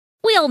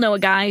all know a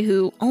guy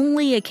who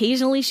only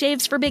occasionally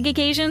shaves for big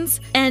occasions,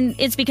 and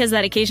it's because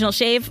that occasional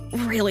shave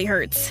really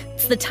hurts.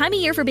 It's the time of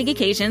year for big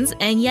occasions,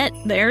 and yet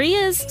there he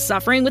is,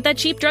 suffering with that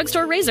cheap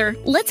drugstore razor.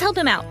 Let's help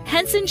him out.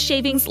 Henson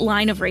Shaving's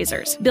line of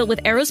razors, built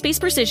with aerospace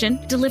precision,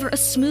 deliver a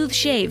smooth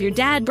shave your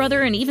dad,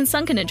 brother, and even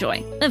son can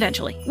enjoy,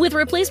 eventually. With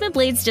replacement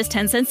blades just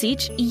 10 cents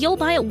each, you'll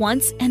buy it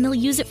once and they'll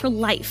use it for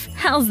life.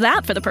 How's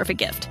that for the perfect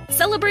gift?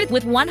 Celebrate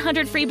with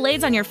 100 free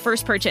blades on your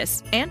first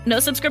purchase, and no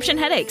subscription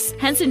headaches.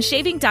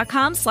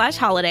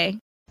 HensonShaving.com/holiday.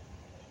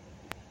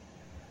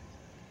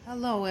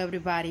 Hello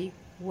everybody,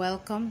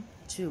 welcome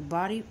to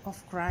Body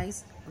of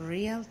Christ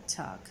Real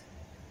Talk.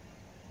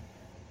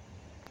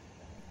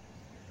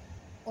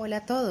 Hola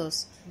a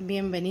todos,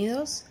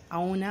 bienvenidos a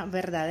una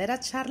verdadera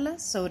charla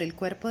sobre el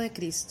cuerpo de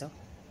Cristo.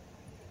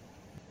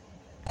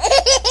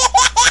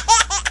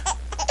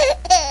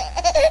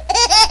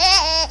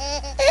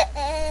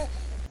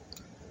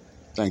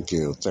 Thank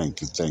you for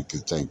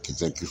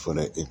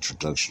that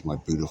introduction, my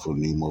beautiful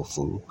Nemo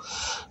Fu,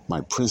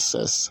 my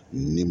princess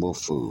Nemo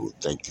Fu.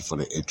 Thank you for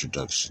the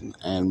introduction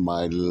and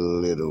my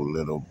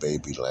little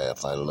baby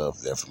laugh. I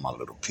love that from my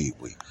little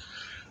Pee-wee.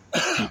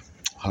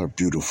 Her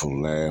beautiful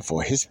laugh,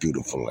 or his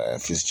beautiful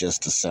laugh, is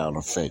just the sound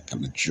effect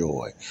and the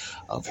joy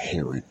of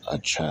hearing a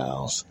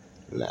child's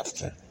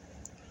laughter.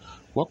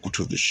 Welcome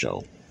to the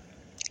show.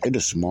 It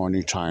is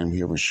morning time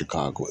here in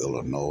Chicago,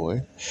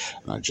 Illinois,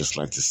 and I'd just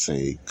like to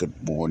say good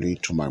morning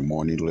to my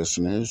morning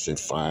listeners.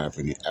 If I have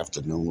any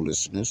afternoon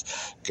listeners,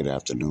 good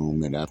afternoon,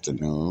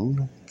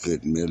 mid-afternoon,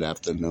 good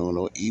mid-afternoon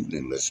or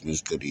evening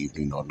listeners, good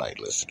evening or night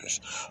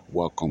listeners.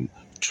 Welcome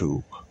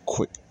to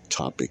Quick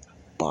Topic,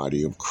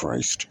 Body of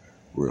Christ,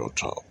 Real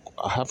Talk.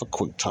 I have a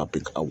quick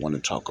topic I want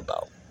to talk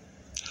about,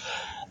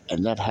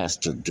 and that has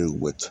to do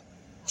with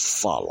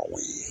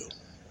following you.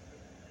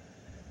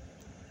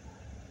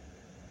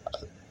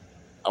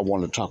 I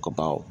want to talk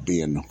about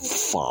being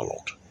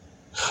followed.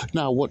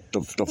 Now, what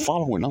the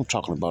following I'm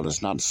talking about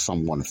is not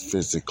someone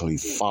physically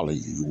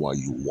following you while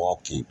you're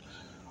walking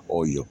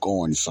or you're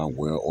going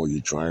somewhere or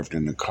you're driving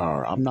in the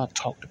car. I'm not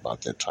talking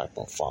about that type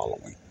of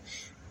following.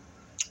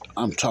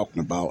 I'm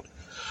talking about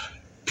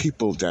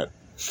people that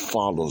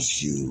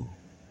follows you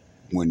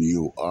when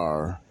you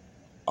are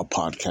a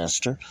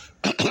podcaster,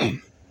 a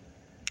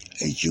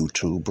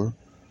YouTuber,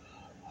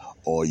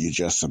 or you're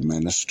just a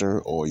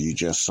minister, or you're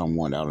just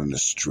someone out in the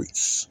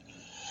streets.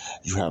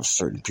 You have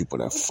certain people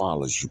that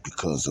follows you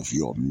because of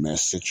your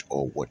message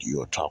or what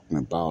you're talking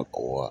about,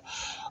 or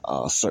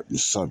certain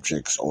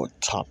subjects or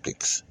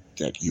topics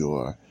that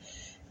you're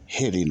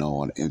hitting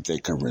on and they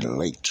can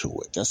relate to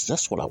it.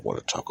 That's what I want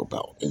to talk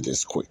about in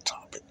this quick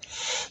topic.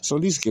 So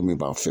at least give me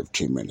about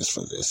 15 minutes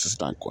for this. It's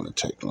not going to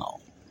take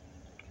long.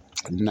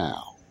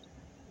 Now,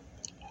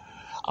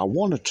 I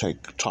want to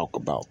talk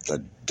about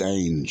the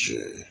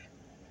dangers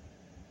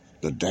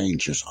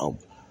of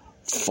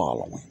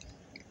following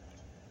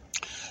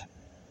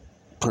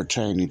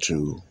pertaining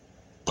to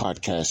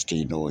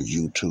podcasting or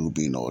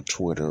YouTubing or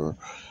Twitter,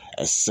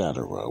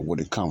 etc. When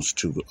it comes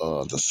to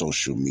the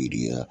social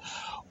media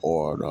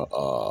or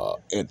the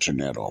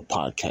internet or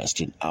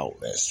podcasting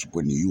outlets,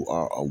 when you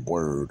are a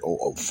word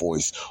or a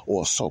voice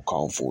or a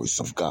so-called voice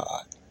of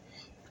God.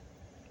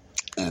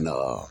 And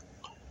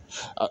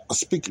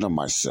speaking of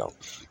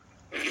myself,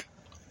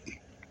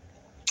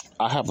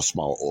 I have a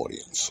small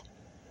audience,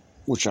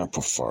 which I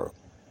prefer.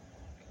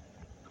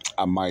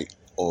 I might,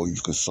 or you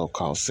could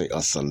so-called say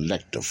a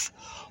selective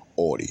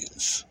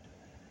audience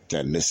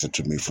that listen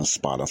to me from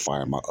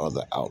Spotify and my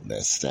other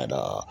outlets that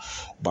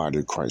Body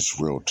of Christ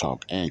Real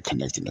Talk and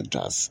Connecting the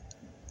Dots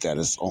that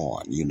is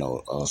on,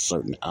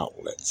 certain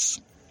outlets.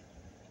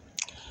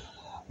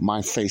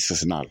 My face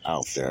is not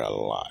out there a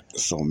lot,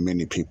 so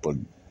many people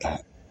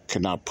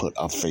cannot put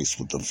a face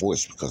with the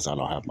voice because I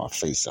don't have my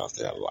face out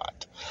there a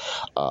lot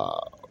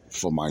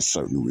for my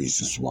certain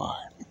reasons why.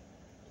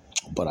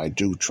 But I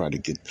do try to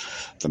get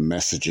the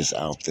messages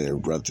out there,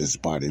 whether it's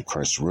Body of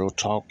Christ Real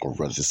Talk or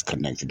whether it's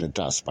Connecting the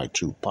Dots, my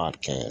two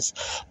podcasts,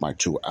 my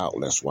two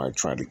outlets where I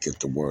try to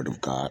get the Word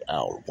of God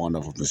out. One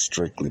of them is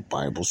strictly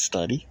Bible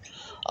study.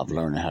 I've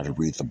learned how to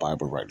read the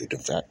Bible rightly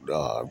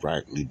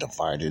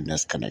divided, and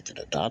that's Connecting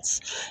the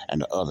Dots. And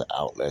the other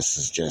outlets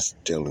is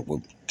just dealing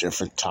with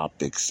different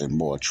topics and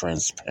more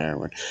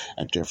transparent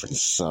and different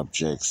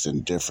subjects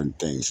and different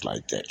things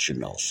like that,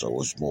 So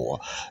it's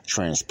more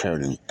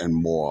transparent and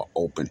more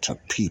open to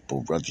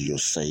people, whether you're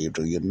saved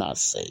or you're not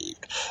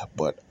saved.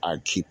 But I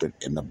keep it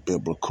in a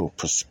biblical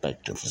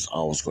perspective. It's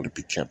always going to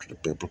be kept in a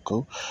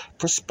biblical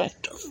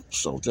perspective.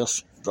 So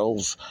just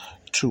those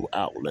two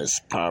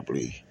outlets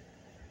probably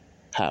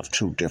have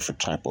two different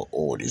type of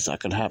audience. I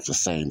can have the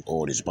same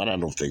audience, but I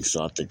don't think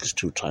so. I think it's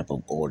two type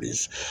of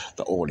audience,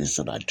 the audience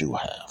that I do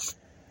have.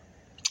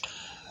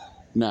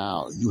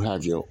 Now, you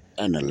have your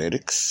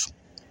analytics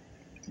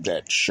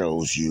that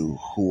shows you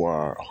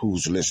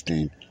who's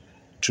listening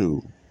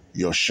to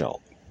your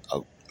show.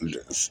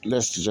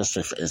 Let's just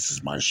say, for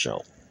instance, my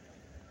show.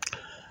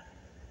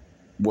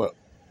 What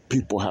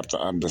people have to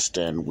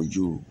understand when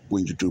you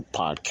do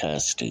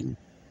podcasting,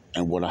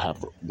 and when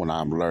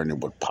I'm learning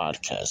with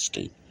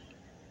podcasting,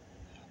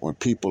 when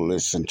people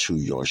listen to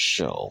your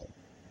show,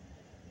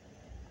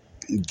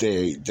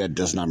 that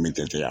does not mean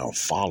that they are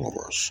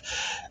followers.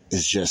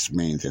 It just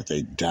means that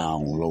they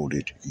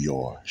downloaded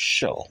your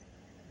show.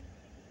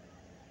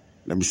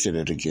 Let me say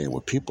that again.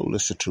 When people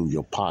listen to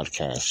your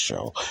podcast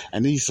show,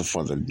 and these are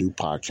for the new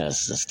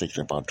podcasters that's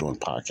thinking about doing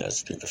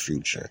podcasting in the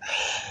future,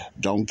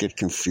 don't get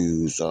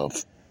confused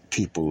of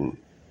people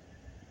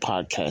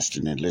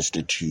podcasting and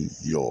listening to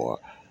your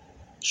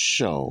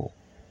show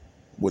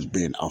with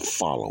being a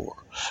follower.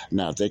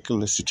 Now, they can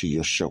listen to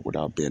your show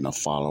without being a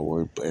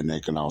follower, and they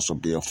can also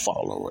be a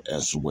follower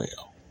as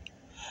well,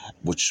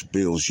 which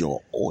builds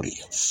your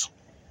audience.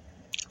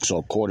 So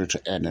according to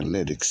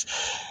analytics,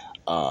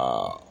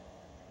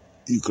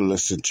 you can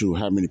listen to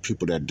how many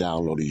people that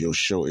downloaded your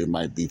show. It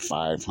might be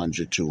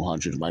 500,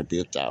 200, it might be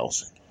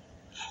 1,000.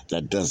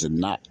 That does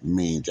not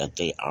mean that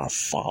they are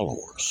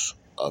followers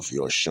of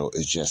your show.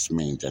 It just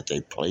means that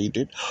they played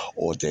it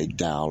or they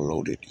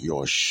downloaded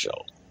your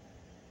show.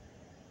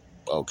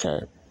 Okay?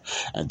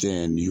 And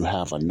then you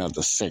have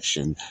another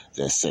section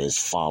that says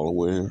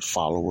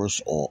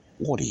followers or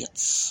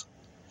audience.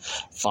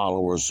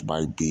 Followers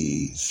might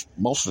be,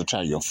 most of the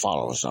time your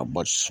followers are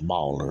much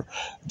smaller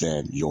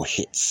than your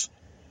hits,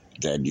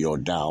 than your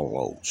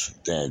downloads,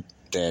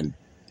 than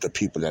the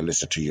people that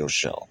listen to your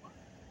show.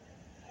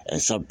 And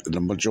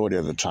the majority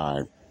of the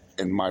time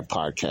in my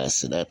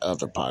podcast and at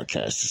other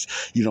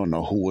podcasters, you don't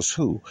know who is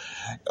who.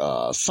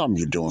 Some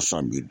you're doing,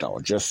 some you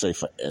don't. Just say,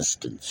 for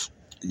instance,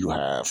 you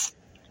have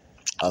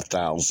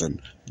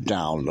 1,000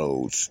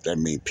 downloads. That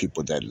means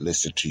people that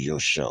listen to your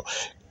show.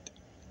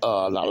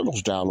 A lot of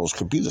those downloads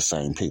could be the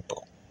same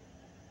people.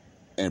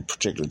 In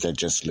particular, that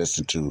just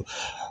listen to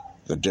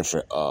the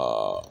different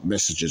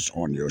messages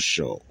on your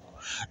show.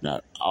 Now,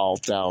 all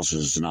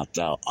thousands is not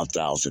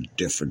 1,000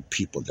 different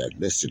people that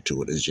listen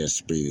to it. It's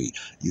just maybe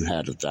you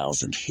had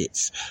 1,000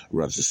 hits.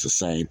 Whether it's the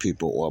same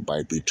people, or it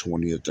might be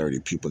 20 or 30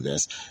 people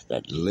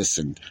that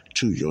listen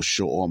to your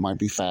show, or it might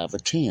be 5 or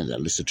 10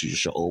 that listen to your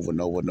show over and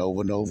over and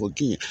over and over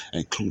again,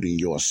 including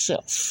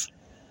yourself.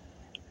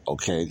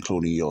 Okay,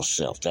 including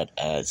yourself. That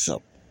adds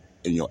up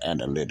in your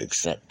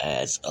analytics. That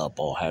adds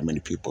up on how many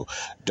people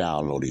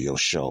downloaded your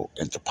show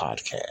into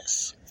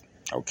podcasts.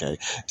 Okay,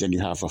 then you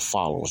have the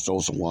followers.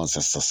 Those are ones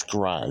that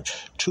subscribe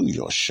to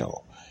your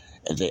show,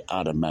 and they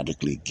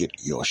automatically get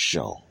your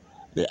show.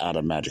 They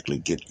automatically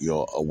get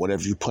your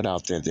whatever you put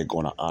out there. They're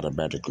going to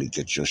automatically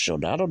get your show.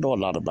 Now, I don't know a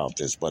lot about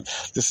this, but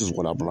this is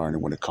what I'm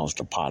learning when it comes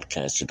to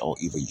podcasting, or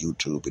even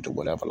YouTube or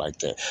whatever like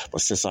that.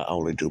 But since I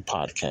only do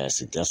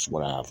podcasting, that's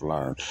what I've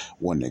learned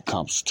when it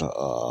comes to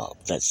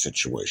that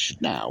situation.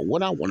 Now,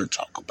 what I want to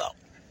talk about.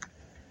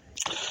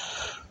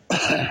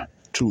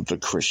 To the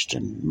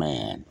Christian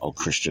man or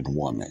Christian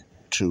woman,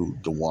 to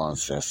the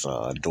ones that's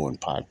doing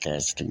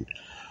podcasting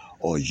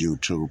or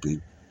YouTubing,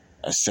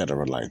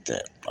 etc. like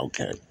that.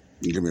 Okay,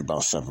 give me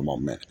about 7 more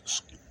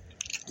minutes.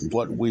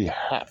 What we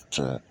have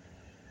to,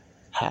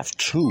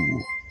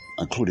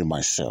 including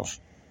myself,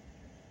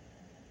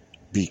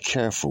 be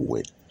careful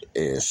with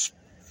is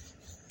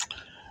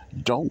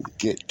don't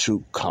get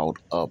too caught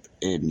up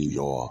in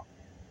your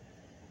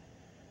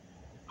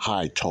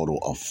high total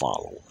of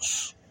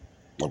followers.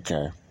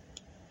 Okay?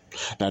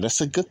 Now,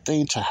 that's a good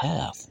thing to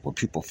have when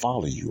people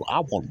follow you.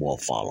 I want more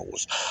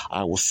followers.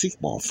 I will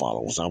seek more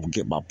followers. I will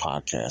get my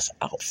podcast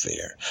out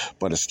there.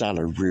 But it's not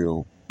a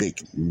real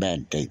big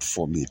mandate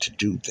for me to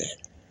do that.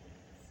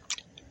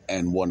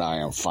 And what I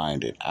am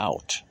finding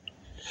out,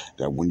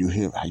 that when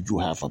you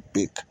have a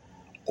big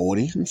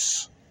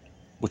audience,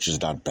 which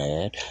is not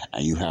bad,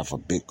 and you have a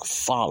big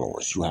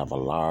followers, you have a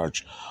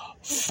large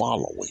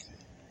following,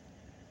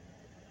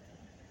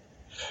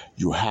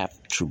 you have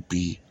to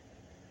be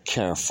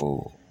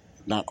careful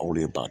not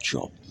only about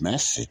your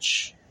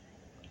message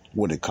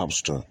when it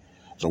comes to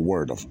the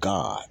Word of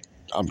God.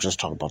 I'm just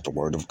talking about the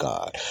Word of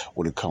God.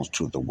 When it comes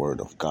to the Word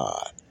of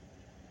God,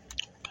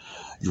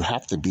 you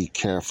have to be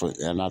careful,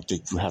 and I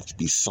think you have to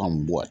be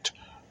somewhat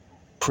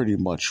pretty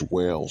much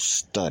well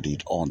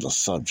studied on the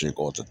subject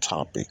or the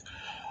topic,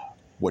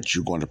 what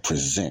you're going to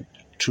present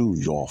to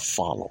your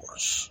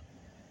followers.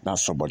 Not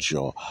so much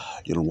your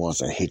the ones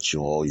that hit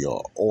you or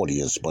your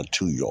audience, but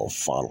to your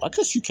followers. I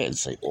guess you can't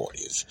say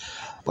audience,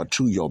 but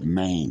to your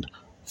main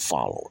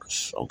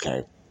followers,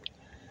 okay?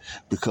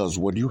 Because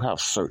when you have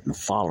certain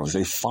followers,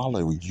 they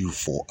follow you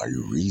for a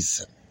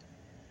reason.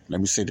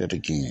 Let me say that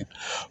again.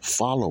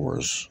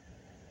 Followers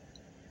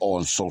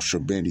on social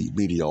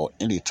media or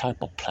any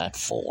type of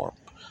platform,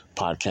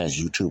 podcast,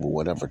 YouTube, or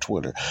whatever,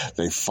 Twitter,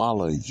 they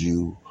follow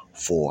you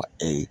for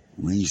a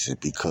reason,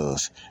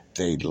 because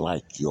they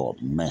like your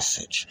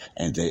message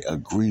and they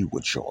agree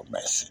with your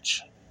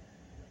message.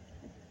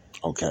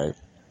 Okay?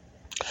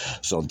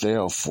 So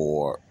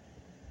therefore,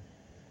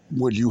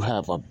 when you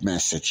have a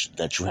message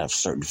that you have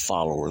certain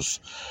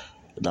followers,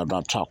 and I'm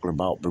not talking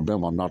about,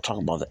 remember, I'm not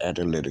talking about the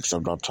analytics.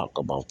 I'm not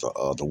talking about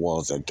the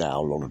ones that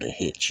downloaded and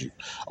hit you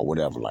or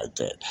whatever like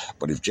that.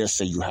 But if just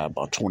say you have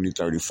about 20,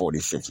 30, 40,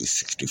 50,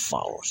 60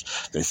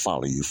 followers, they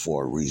follow you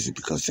for a reason,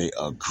 because they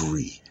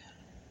agree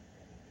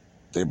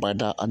They might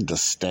not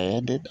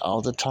understand it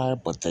all the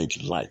time, but they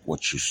like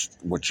what you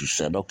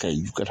said. Okay,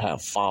 you could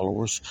have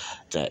followers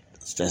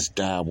that's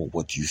down with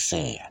what you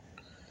saying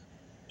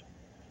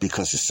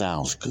because it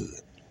sounds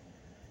good.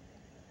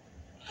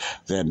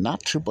 They're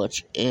not too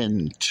much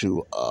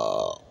into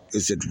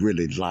is it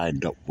really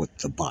lined up with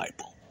the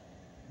Bible?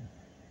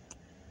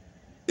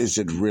 Is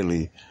it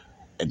really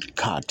in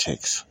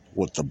context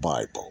with the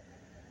Bible?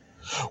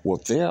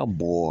 Well, they're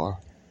more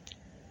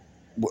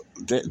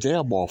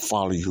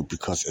follow you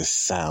because it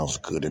sounds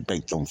good. It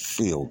makes them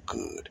feel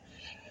good.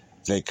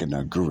 They can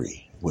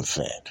agree with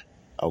that.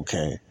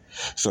 Okay?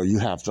 So you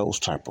have those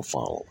type of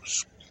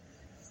followers.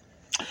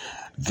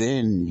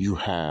 Then you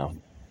have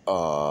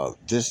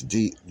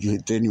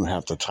then you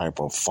have the type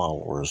of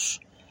followers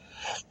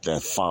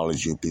that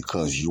follows you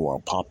because you are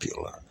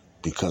popular,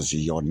 because of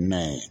your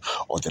name,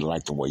 or they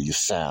like the way you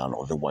sound,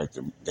 or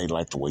they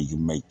like the way you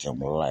make them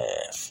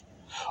laugh,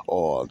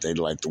 or they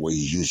like the way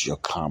you use your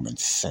common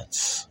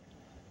sense.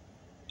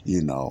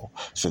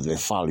 So they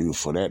follow you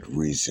for that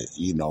reason,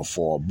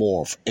 for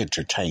more of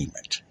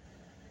entertainment.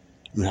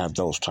 You have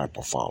those type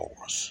of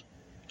followers.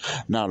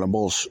 Now, the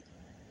most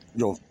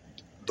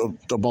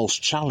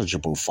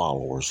challengeable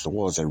followers, the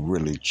ones that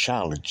really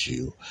challenge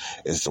you,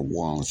 is the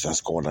ones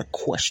that's going to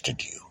question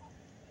you.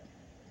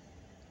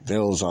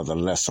 Those are the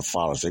lesser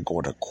followers. They're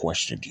going to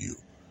question you.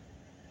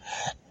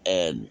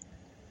 And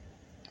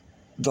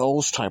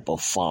those type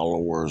of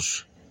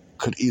followers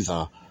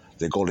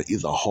they're going to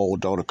either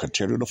hold on and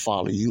continue to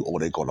follow you, or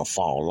they're going to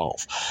fall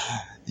off.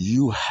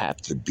 You have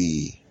to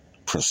be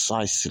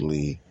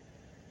precisely,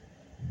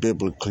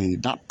 biblically,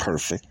 not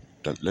perfect,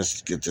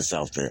 let's get this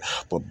out there,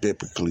 but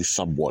biblically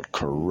somewhat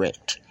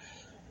correct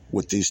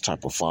with these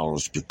type of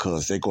followers,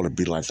 because they're going to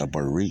be like the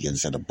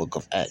Bereans in the book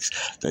of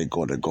Acts. They're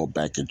going to go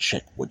back and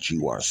check what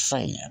you are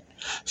saying.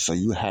 So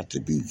you have to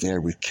be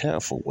very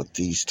careful with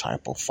these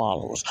type of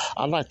followers.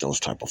 I like those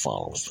type of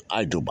followers.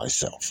 I do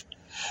myself.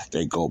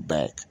 They go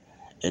back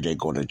and they're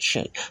going to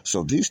check.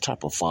 So these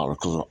type of followers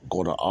are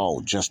going to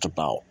all just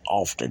about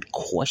often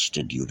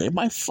question you. They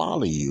might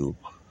follow you,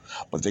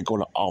 but they're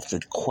going to often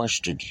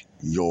question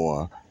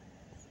your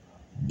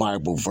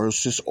Bible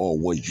verses or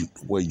where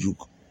you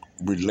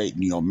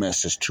relating your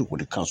message to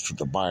when it comes to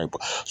the Bible.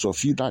 So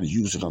if you're not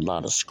using a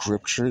lot of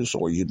scriptures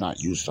or you're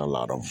not using a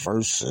lot of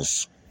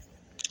verses,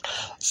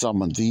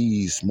 some of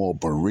these more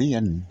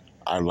Berean,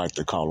 I like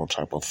to call them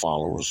type of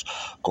followers,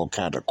 go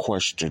kind of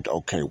question,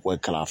 okay, where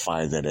can I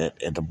find that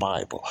at in the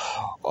Bible?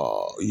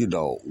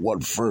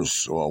 What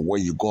verse or where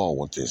you going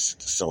with this?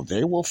 So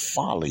they will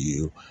follow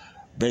you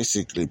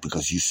basically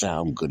because you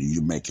sound good and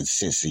you're making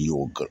sense and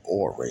you're a good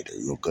orator,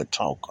 you're a good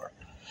talker.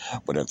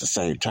 But at the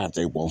same time,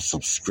 they want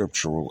some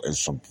scriptural and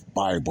some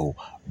Bible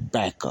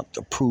backup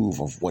to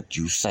prove of what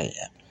you're saying.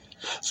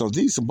 So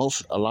these are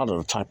a lot of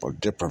the type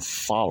of different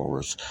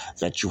followers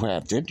that you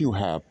have. Then you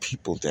have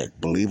people that,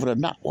 believe it or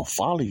not, will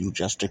follow you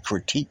just to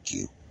critique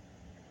you,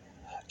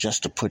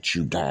 just to put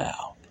you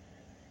down,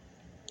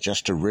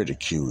 just to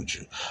ridicule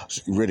you.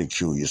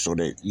 So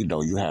that,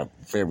 you have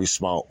very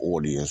small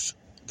audience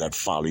that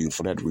follow you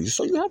for that reason.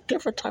 So you have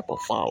different type of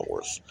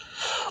followers.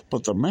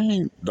 But the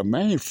main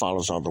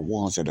followers are the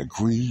ones that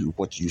agree with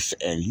what you say.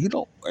 And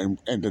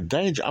and the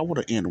danger, I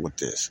want to end with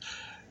this.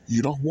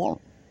 You don't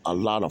want a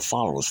lot of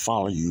followers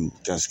follow you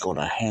that's going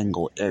to hang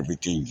on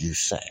everything you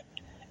say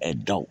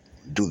and don't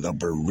do the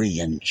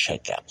Berean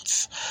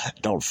checkouts.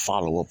 Don't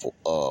follow up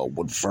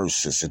with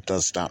verses. And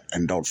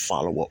don't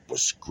follow up with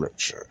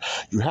scripture.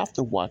 You have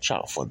to watch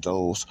out for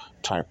those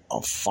type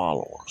of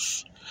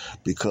followers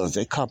because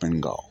they come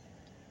and go.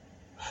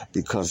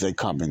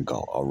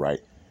 All right?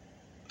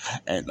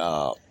 And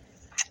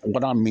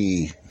what I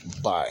mean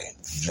by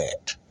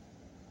that,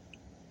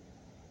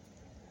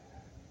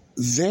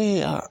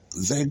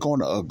 they're going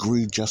to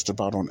agree just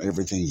about on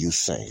everything you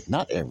say.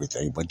 Not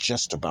everything, but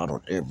just about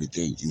on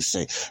everything you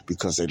say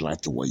because they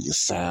like the way you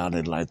sound,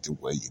 they like the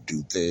way you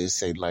do this,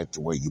 they like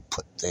the way you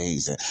put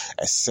things,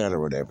 et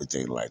cetera, and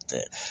everything like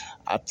that.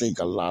 I think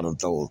a lot of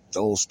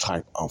those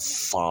type of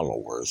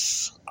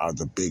followers are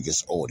the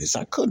biggest audience.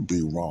 I could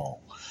be wrong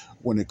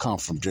when it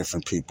comes from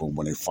different people,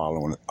 when they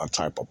follow a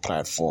type of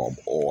platform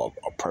or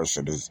a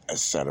person, et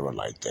cetera,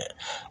 like that,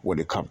 when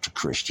it comes to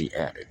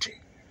Christianity.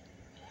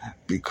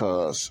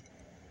 Because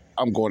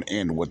I'm going to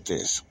end with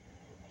this.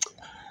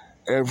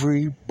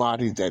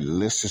 Everybody that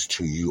listens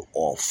to you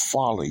or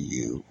follow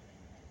you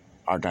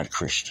are not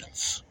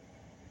Christians.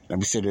 Let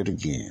me say that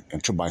again,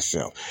 and to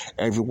myself.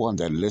 Everyone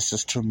that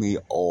listens to me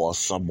or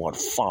somewhat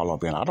follow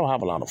me, and I don't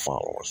have a lot of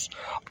followers,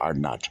 are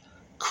not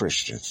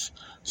Christians.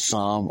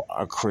 Some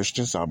are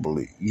Christians, I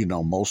believe.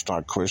 Most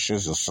are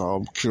Christians, and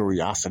some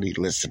curiosity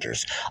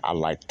listeners, I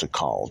like to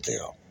call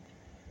them.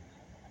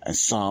 And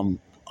some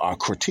are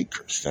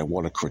critiquers that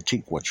want to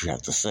critique what you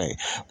have to say.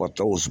 But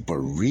those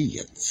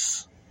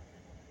Bereans,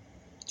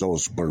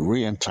 those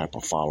Berean type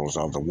of followers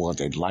are the ones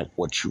that like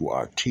what you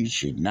are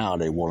teaching. Now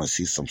they want to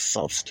see some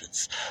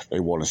substance. They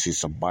want to see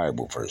some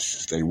Bible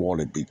verses. They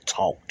want to be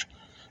taught.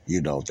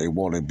 They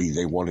want to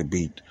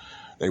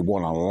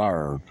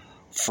learn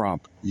from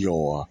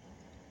your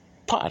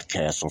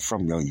podcast or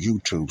from your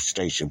YouTube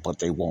station, but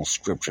they want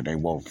scripture, they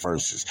want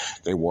verses,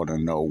 they want to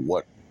know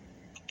what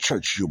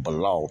church you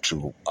belong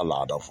to, a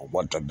lot of them,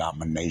 what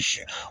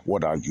denomination,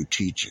 what are you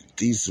teaching.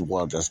 These are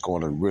ones that's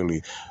going to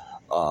really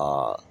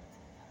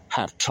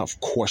have tough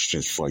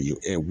questions for you,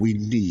 and we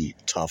need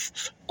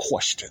tough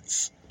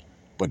questions.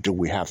 But do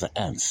we have the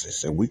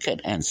answers? And we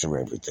can't answer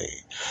everything.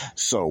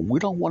 So we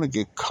don't want to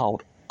get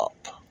caught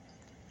up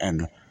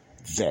in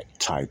that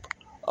type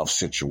of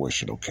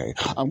situation, okay?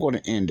 I'm going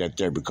to end that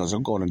there because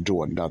I'm going to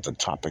do another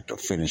topic to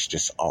finish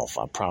this off.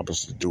 I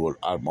promised to do it.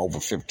 I'm over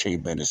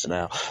 15 minutes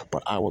now,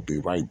 but I will be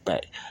right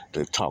back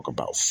to talk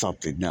about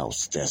something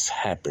else that's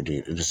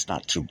happening, and it's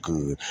not too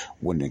good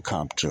when it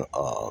comes to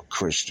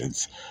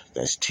Christians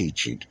that's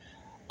teaching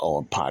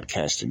on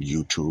podcasting,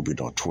 YouTube, and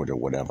on Twitter,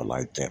 whatever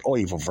like that, or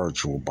even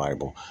virtual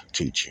Bible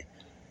teaching.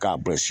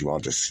 God bless you all.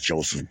 This is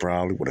Joseph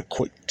Brownlee with a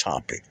quick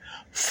topic.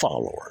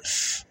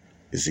 Followers.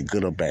 Is it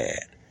good or bad?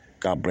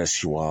 God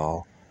bless you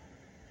all.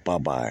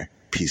 Bye-bye.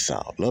 Peace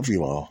out. Love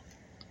you all.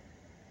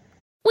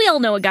 We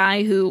all know a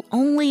guy who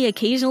only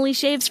occasionally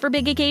shaves for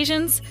big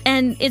occasions,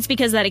 and it's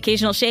because that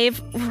occasional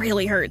shave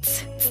really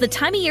hurts. It's the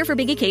time of year for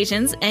big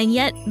occasions, and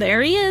yet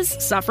there he is,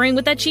 suffering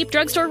with that cheap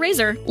drugstore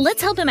razor.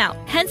 Let's help him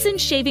out. Henson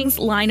Shaving's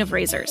line of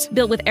razors,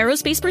 built with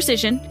aerospace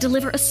precision,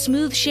 deliver a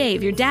smooth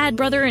shave your dad,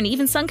 brother, and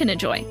even son can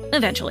enjoy,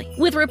 eventually.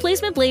 With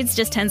replacement blades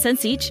just 10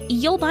 cents each,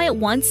 you'll buy it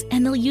once,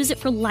 and they'll use it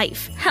for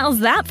life. How's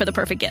that for the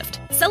perfect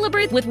gift?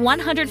 Celebrate with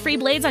 100 free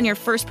blades on your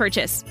first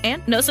purchase,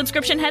 and no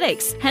subscription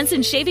headaches.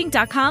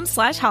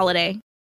 HensonShaving.com/holiday.